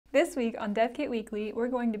This week on Dev Kit Weekly, we're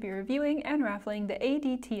going to be reviewing and raffling the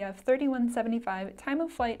ADTF3175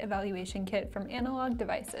 Time-of-Flight Evaluation Kit from Analog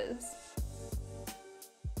Devices.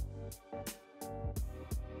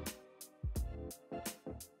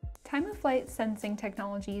 Time-of-flight sensing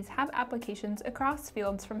technologies have applications across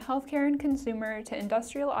fields from healthcare and consumer to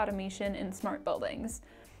industrial automation and smart buildings.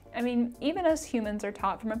 I mean, even us humans are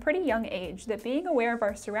taught from a pretty young age that being aware of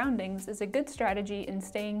our surroundings is a good strategy in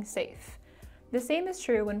staying safe. The same is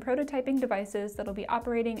true when prototyping devices that'll be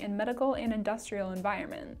operating in medical and industrial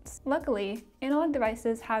environments. Luckily, Analog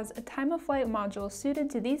Devices has a time-of-flight module suited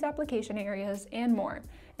to these application areas and more,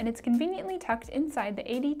 and it's conveniently tucked inside the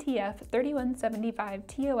ADTF3175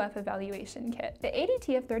 ToF Evaluation Kit. The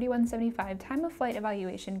ADTF3175 Time-of-Flight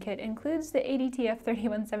Evaluation Kit includes the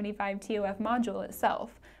ADTF3175 ToF module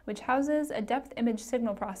itself, which houses a depth image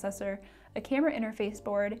signal processor, a camera interface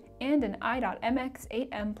board, and an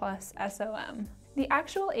i.MX8M Plus SOM. The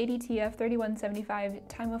actual ADTF3175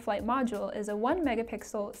 Time-of-Flight module is a 1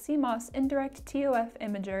 megapixel CMOS indirect ToF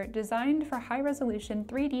imager designed for high-resolution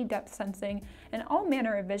 3D depth sensing and all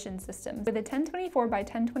manner of vision systems with a 1024 by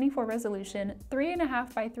 1024 resolution,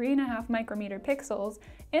 3.5 by 3.5 micrometer pixels,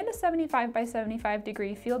 and a 75 by 75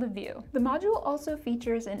 degree field of view. The module also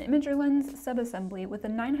features an imager lens subassembly with a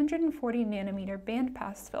 940 nanometer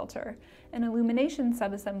bandpass filter, an illumination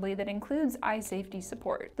subassembly that includes eye safety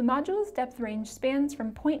support. The module's depth range spans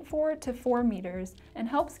from 0.4 to 4 meters and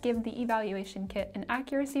helps give the evaluation kit an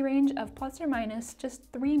accuracy range of plus or minus just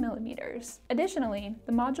 3 millimeters. Additionally,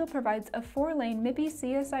 the module provides a 4-lane MIPI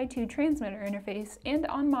CSI2 transmitter interface and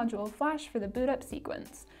on-module flash for the boot-up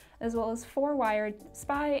sequence, as well as 4-wire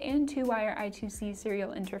SPI and 2-wire I2C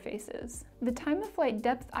serial interfaces. The Time-of-Flight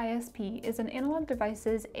Depth ISP is an Analog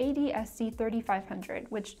Devices ADSD3500,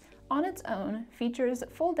 which on its own features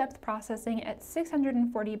full depth processing at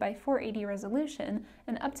 640 by 480 resolution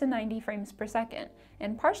and up to 90 frames per second,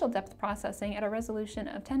 and partial depth processing at a resolution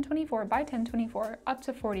of 1024 by 1024 up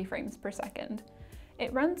to 40 frames per second.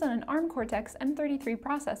 It runs on an Arm Cortex-A53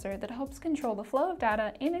 processor that helps control the flow of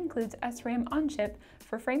data and includes SRAM on-chip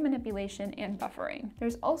for frame manipulation and buffering.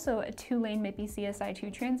 There's also a 2-lane MIPI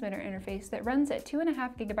CSI2 transmitter interface that runs at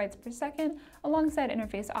 2.5 gigabytes per second alongside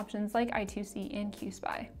interface options like I2C and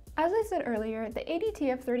QSPI. As I said earlier, the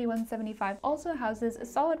ADTF3175 also houses a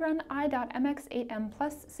SolidRun I.MX8M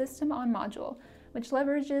Plus system on module, which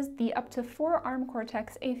leverages the up to 4 Arm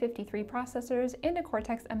Cortex-A53 processors and a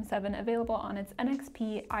Cortex-M7 available on its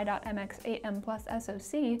NXP i.MX8M Plus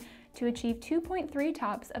SoC to achieve 2.3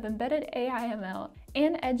 TOPS of embedded AI/ML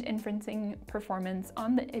and edge inferencing performance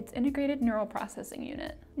on its integrated neural processing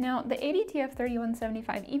unit. Now, the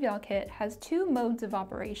ADTF3175 Eval Kit has 2 modes of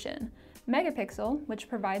operation: megapixel, which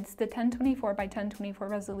provides the 1024 by 1024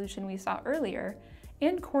 resolution we saw earlier,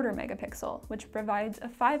 and quarter megapixel, which provides a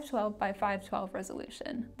 512 by 512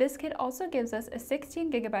 resolution. This kit also gives us a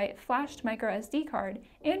 16 gigabyte flashed microSD card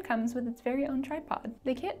and comes with its very own tripod.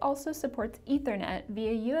 The kit also supports Ethernet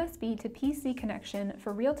via USB to PC connection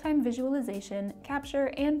for real-time visualization, capture,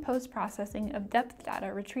 and post-processing of depth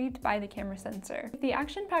data retrieved by the camera sensor. If the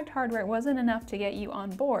action-packed hardware wasn't enough to get you on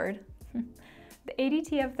board, the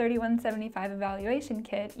ADTF3175 Evaluation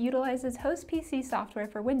Kit utilizes host PC software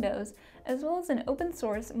for Windows, as well as an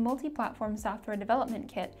open-source multi-platform software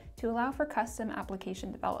development kit to allow for custom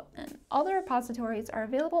application development. All the repositories are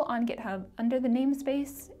available on GitHub under the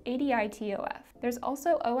namespace ADTF. There's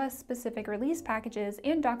also OS-specific release packages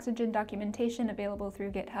and Doxygen documentation available through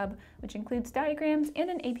GitHub, which includes diagrams and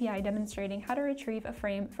an API demonstrating how to retrieve a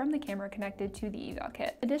frame from the camera connected to the eval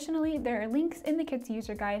kit. Additionally, there are links in the kit's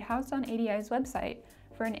user guide housed on ADI's website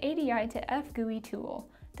for an ADI to FGUI tool,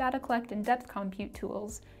 data collect and depth compute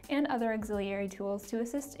tools, and other auxiliary tools to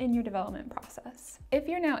assist in your development process. If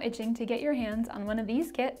you're now itching to get your hands on one of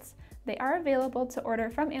these kits, they are available to order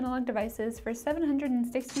from Analog Devices for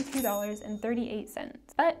 $762.38.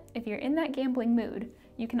 But if you're in that gambling mood,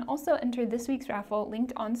 you can also enter this week's raffle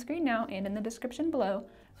linked on screen now and in the description below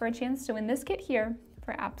for a chance to win this kit here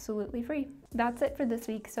for absolutely free. That's it for this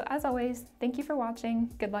week, so as always, thank you for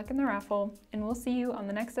watching, good luck in the raffle, and we'll see you on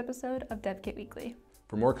the next episode of Dev Kit Weekly.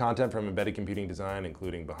 For more content from embedded computing design,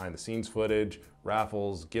 including behind-the-scenes footage,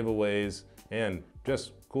 raffles, giveaways, and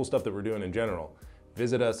just cool stuff that we're doing in general,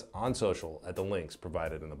 visit us on social at the links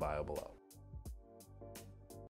provided in the bio below.